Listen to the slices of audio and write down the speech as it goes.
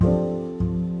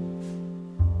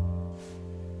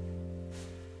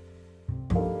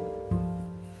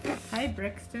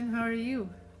Brixton. How are you?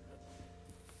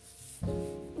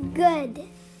 Good.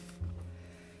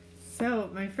 So,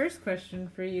 my first question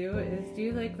for you is, do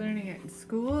you like learning at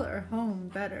school or home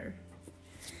better?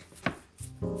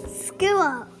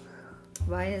 School.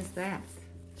 Why is that?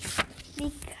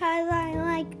 Because I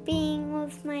like being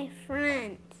with my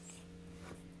friends.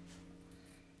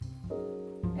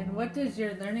 And what does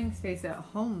your learning space at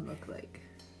home look like?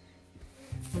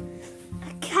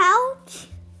 A couch,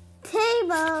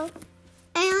 table,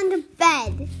 and a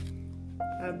bed.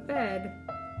 A bed?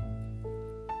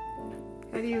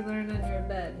 How do you learn on your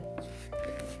bed?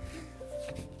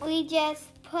 We just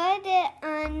put it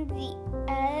on the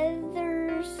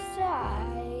other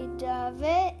side of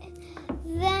it.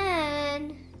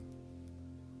 Then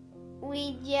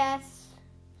we just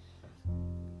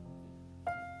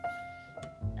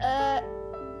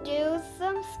do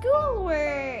some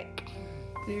schoolwork.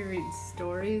 Do you read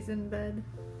stories in bed?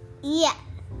 Yeah.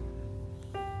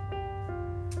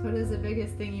 What is the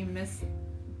biggest thing you miss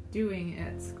doing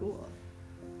at school?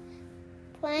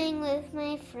 Playing with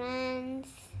my friends.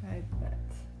 I bet.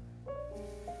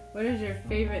 What is your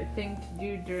favorite thing to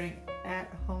do during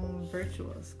at-home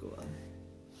virtual school?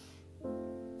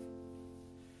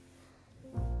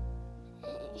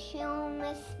 Show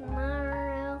Miss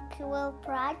Morrow cool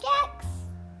projects.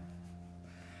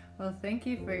 Well, thank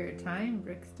you for your time,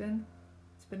 Brixton.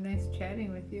 It's been nice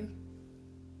chatting with you.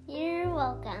 You're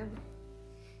welcome.